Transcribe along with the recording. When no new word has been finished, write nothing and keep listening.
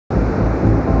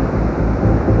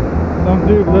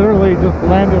dude literally just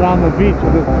landed on the beach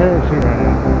with his parachute right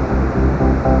now.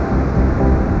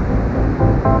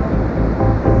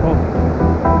 Oh,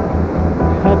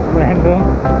 that's random.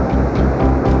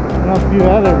 I don't see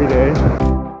that every day.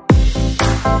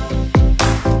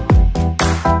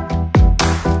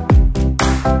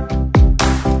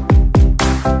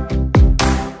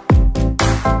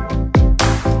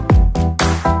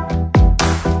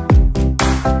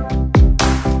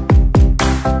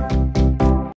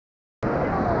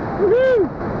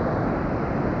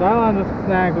 Dhylon just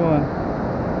snagged one.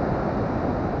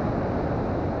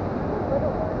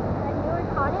 Little one. And you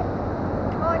caught it?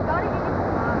 Oh, I got it in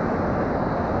its mouth.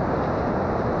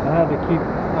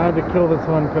 I had to kill this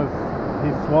one because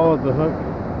he swallowed the hook.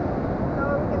 So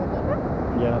are we gonna keep it?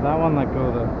 Yeah, that one let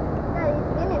go though. No,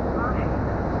 it's in its mouth.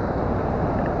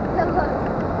 Look.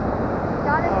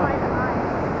 Got it by the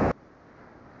eye.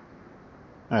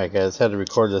 Alright guys, had to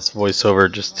record this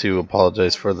voiceover just to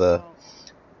apologize for the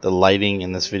lighting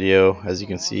in this video. As you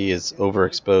can see, is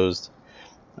overexposed.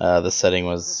 The setting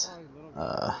was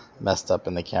messed up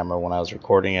in the camera when I was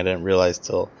recording. I didn't realize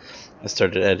till I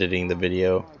started editing the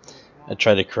video. I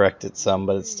tried to correct it some,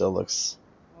 but it still looks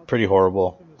pretty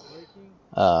horrible.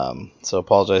 So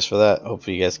apologize for that.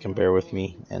 Hopefully you guys can bear with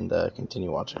me and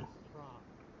continue watching.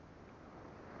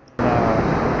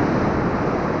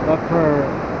 That's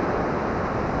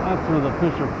where the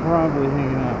fish are probably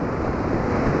hanging out.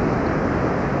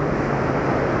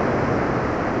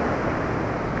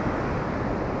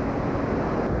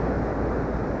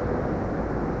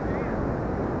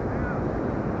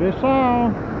 Fish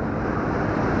on!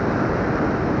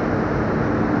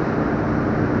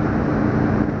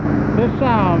 Fish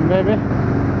on, baby!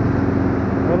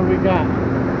 What do we got?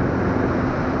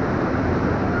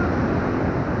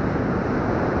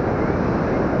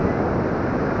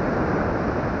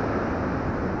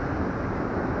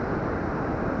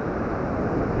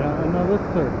 Got another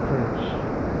surf perch.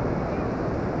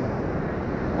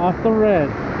 Off the red.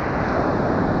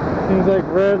 Seems like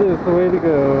red is the way to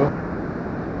go.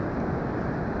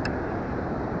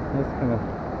 That's kind of,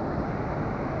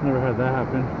 never had that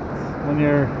happen. When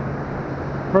you're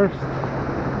first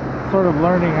sort of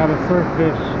learning how to surf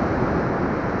fish,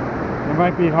 it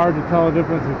might be hard to tell the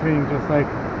difference between just like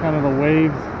kind of the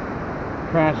waves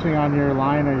crashing on your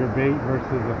line or your bait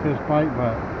versus a fish bite,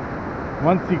 but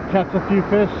once you catch a few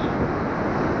fish,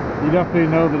 you definitely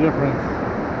know the difference.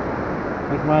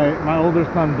 Like my older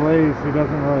son Blaze, who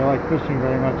doesn't really like fishing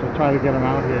very much, I try to get him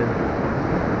out here.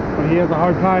 But he has a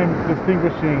hard time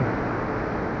distinguishing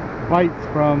bites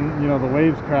from, you know, the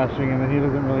waves crashing, and then he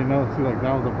doesn't really know. See, like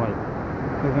that was a bite.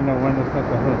 Doesn't know when to set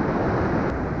the hook.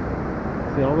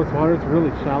 See, all this water is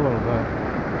really shallow, but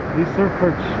these surf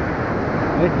perch,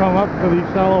 they come up to these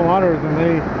shallow waters and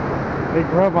they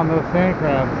grub on those sand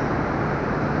crabs.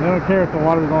 They don't care if the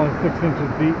water is only 6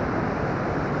 inches deep.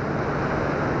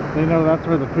 They know that's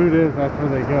where the food is. That's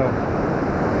where they go.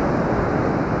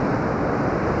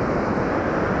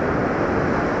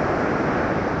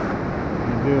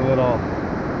 Do a little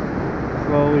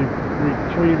slowly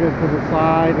retrieve it to the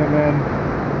side, and then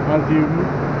as you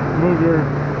move your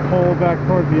pole back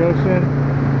towards the ocean,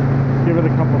 give it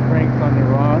a couple cranks on your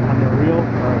rod, on your reel.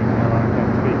 Sorry, I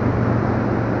can't speak.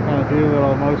 Kind of do a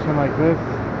little motion like this.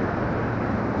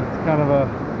 It's kind of a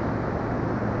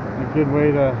good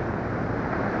way to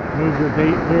move your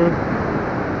bait through.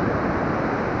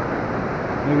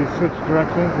 Maybe switch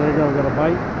directions. There you go, we got a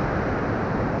bite.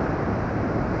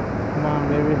 Come on,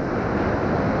 baby.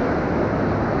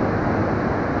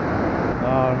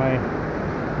 Oh,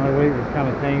 my weight was kind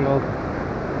of tangled.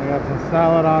 I got some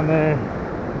salad on there. I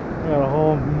got a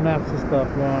whole mess of stuff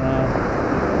going on.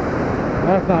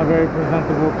 That's not very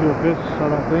presentable to a fish, I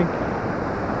don't think.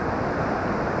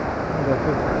 I got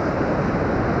this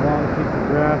long piece of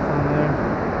grass on there.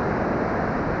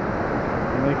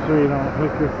 Make sure you don't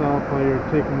hook yourself while you're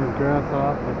taking this grass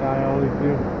off, like I always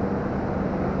do.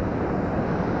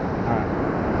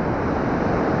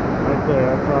 Right there,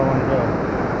 that's where I want to go.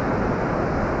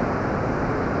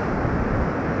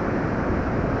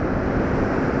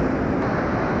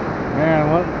 Man,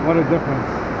 what a difference.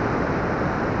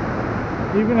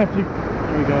 Even if you,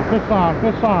 there we go, fish on,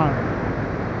 fish on.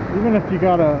 Even if you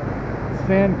got a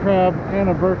sand crab and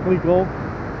a Berkeley gulp,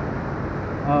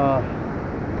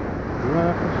 you want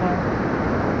that fish on?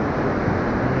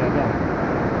 Yeah, no.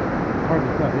 It's hard to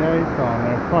tell. Yeah, he's still on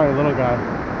there. Probably a little guy.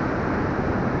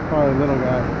 Probably a little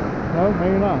guy. No,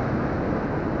 maybe not.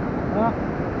 Well,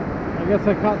 I guess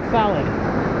I caught salad.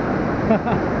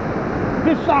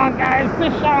 Fish on, guys!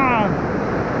 Fish on!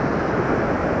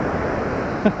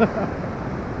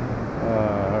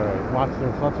 Alright, rocks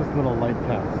there, so that's just a little light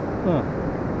cast. Huh.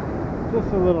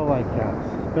 Just a little light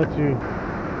cast. Bet you.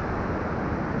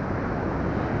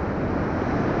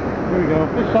 Here we go.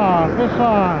 Fish on, fish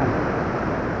on.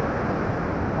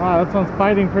 Wow, that one's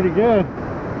fighting pretty good.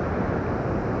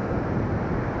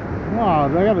 Wow,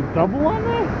 I got a double on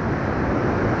there?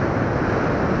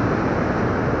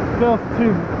 Still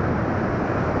too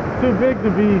big to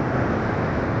be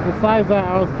the size that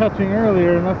I was catching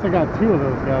earlier, unless I got two of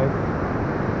those guys.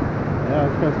 Yeah,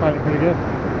 this guy's fighting pretty good.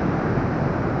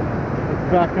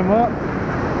 Let's back him up.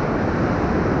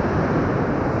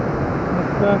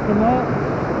 Let's back him up.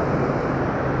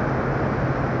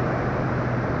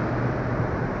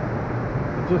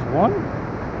 Just one?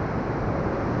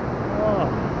 Oh.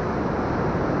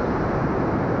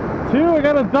 Two, I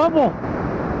got a double.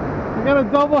 I got a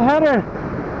double header.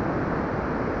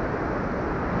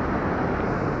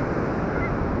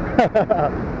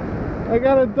 I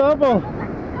got a double.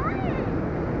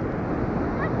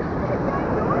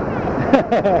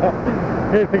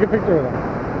 Here, take a picture of them.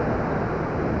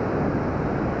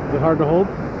 Is it hard to hold?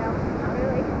 No, not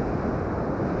really.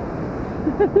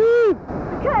 I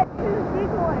got two big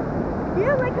ones.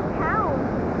 They're like a pound.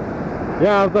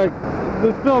 Yeah, I was like,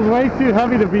 this feels way too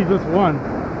heavy to be just one.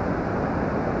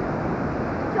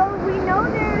 So we know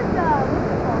there's what's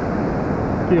it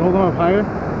called? Can you hold them up higher?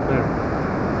 There.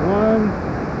 1,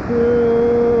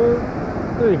 2,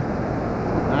 3.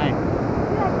 Nice.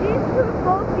 Yeah, these could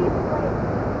both be slates.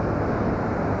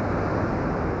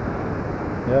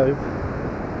 Yeah,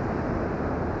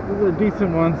 these are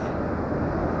decent ones.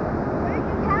 Where did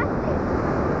you cast it?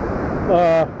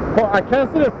 Well, I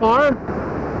casted it far,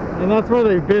 and that's where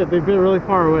they bit. They bit really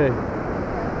far away.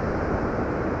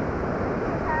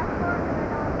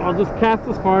 I'll just cast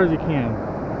as far as you can.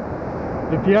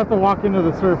 If you have to walk into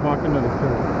the surf, walk into the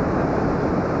surf.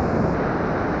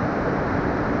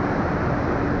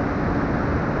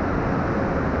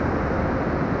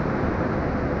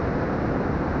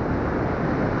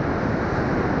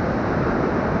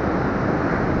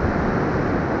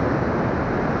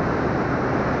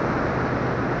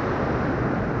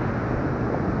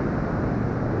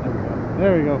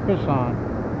 There we go, fish on.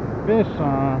 Fish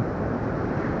on.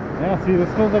 Yeah, see, this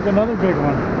feels like another big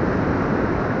one.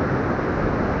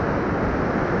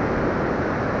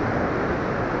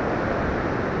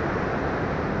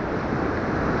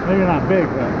 Maybe not big,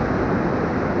 but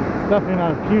it's definitely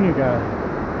not a puny guy.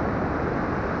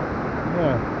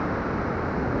 Yeah.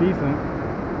 Decent.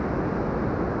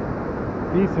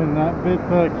 Decent, that bit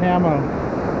camo.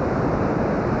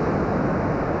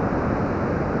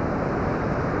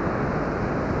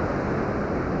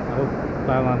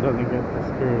 Dhylon doesn't get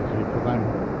discouraged because I'm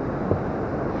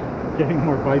getting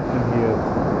more bites than he is. I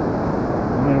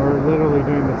mean, we're literally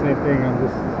doing the same thing. I'm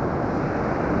just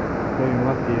getting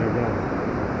lucky, I guess.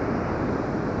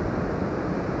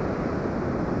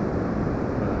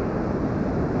 But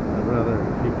I'd rather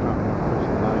he caught more fish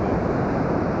than I did.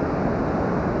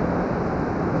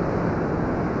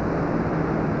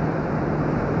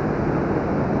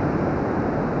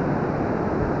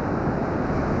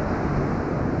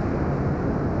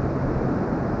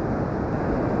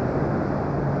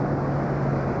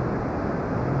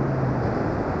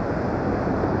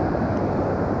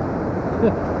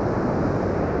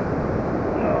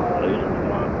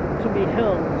 To be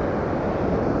held.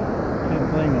 Can't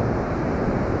blame them.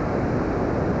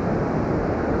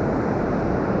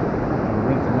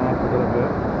 Rinse them off a little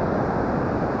bit.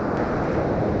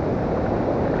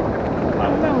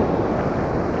 Oh no!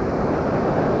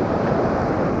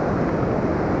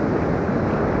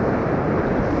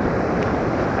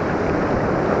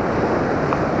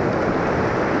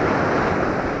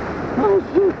 Oh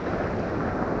shit!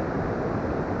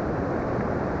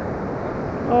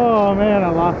 Oh man, I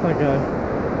lost that guy.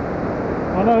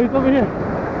 Oh no, he's over here.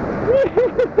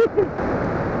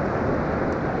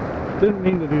 Didn't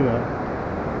mean to do that.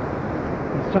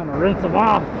 He's trying to rinse him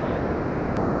off.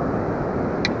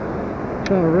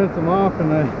 Trying to rinse him off,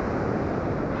 and I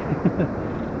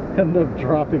end up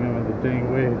dropping him in the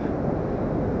dang wave.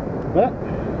 But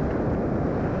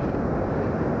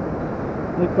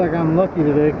looks like I'm lucky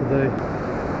today because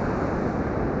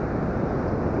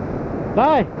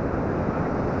Bye!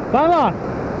 Dhylon!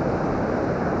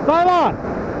 Dhylon!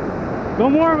 Go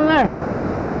more over there.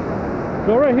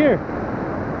 Go right here.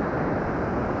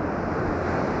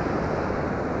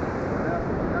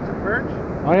 That's a perch?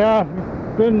 Oh yeah,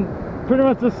 been pretty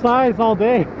much this size all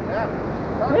day. Yeah.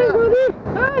 Hey buddy!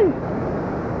 Hi!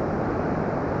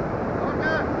 Oh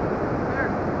good. There.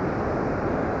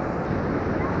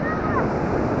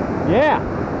 Yeah!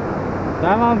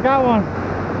 Dhylon's got one.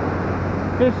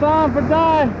 Fish on for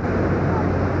die.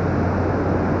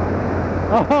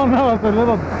 Oh no, it's a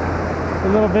little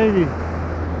baby.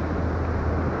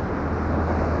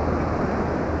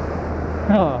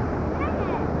 Oh.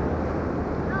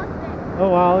 Oh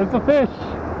wow, it's a fish.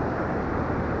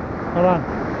 Hold on.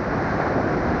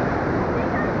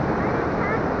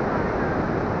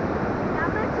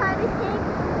 I'm gonna try to take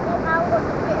it out of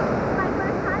the fish. It's my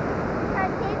first time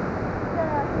trying to take the...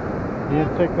 You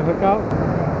didn't take the hook out?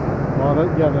 Well,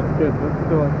 yeah, that's good. Let's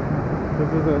do it. This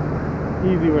is an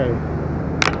easy way.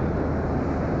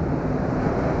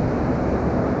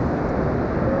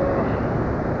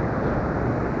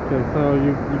 Okay, so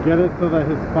you get it so that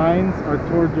his spines are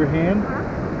towards your hand,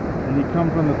 and you come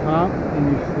from the top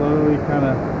and you slowly kind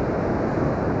of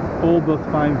fold those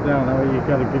spines down. That way you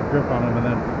got a good grip on them, and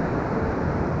then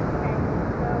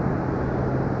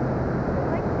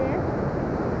Like this.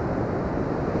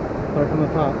 start from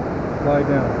the top, slide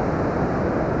down.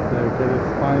 So you get his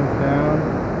spines down,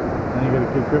 and you get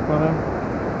a good grip on them.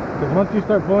 Because once you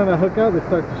start pulling that hook out, they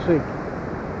start to shake.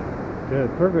 Good,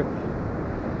 perfect.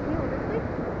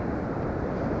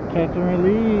 Catch and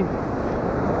release.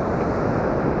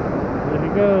 There he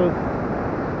goes.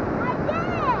 I did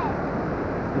it!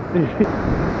 Let's see.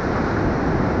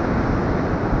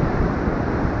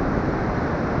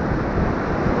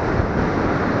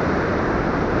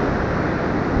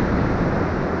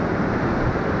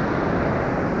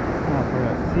 Oh, for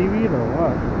that seaweed or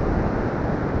what?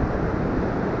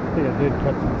 I think I did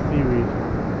catch some seaweed.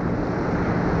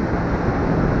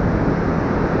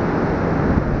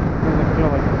 Doesn't feel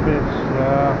like a fish,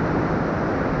 yeah.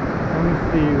 Some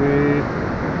seaweed.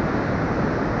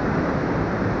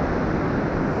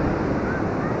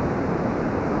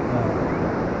 Oh.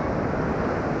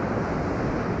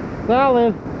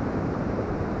 Salad.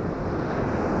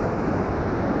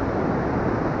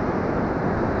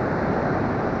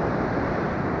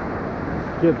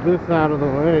 Get this out of the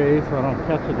way so I don't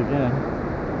catch it again.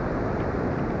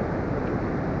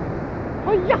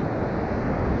 Oh yeah!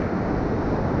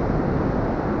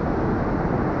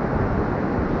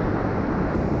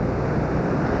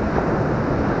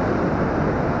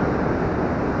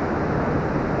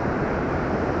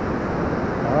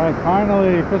 Alright,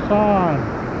 finally, fish on.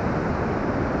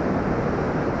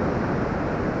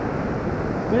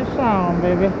 Fish on,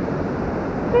 baby.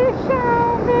 Fish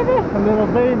on, baby. A little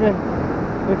baby.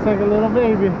 Looks like a little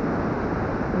baby.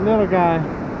 A little guy.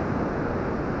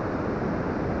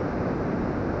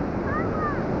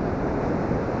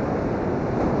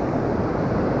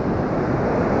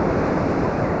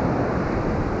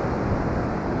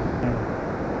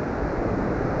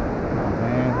 Oh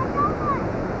man.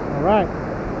 Alright.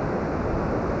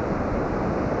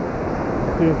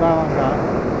 Let's see what Dhylon got.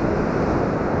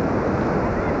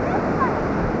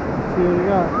 Let's see what he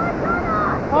got.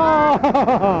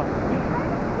 Oh!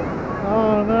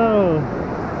 Oh no!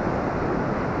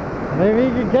 Maybe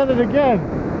you can get it again.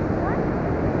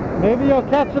 Maybe you'll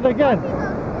catch it again.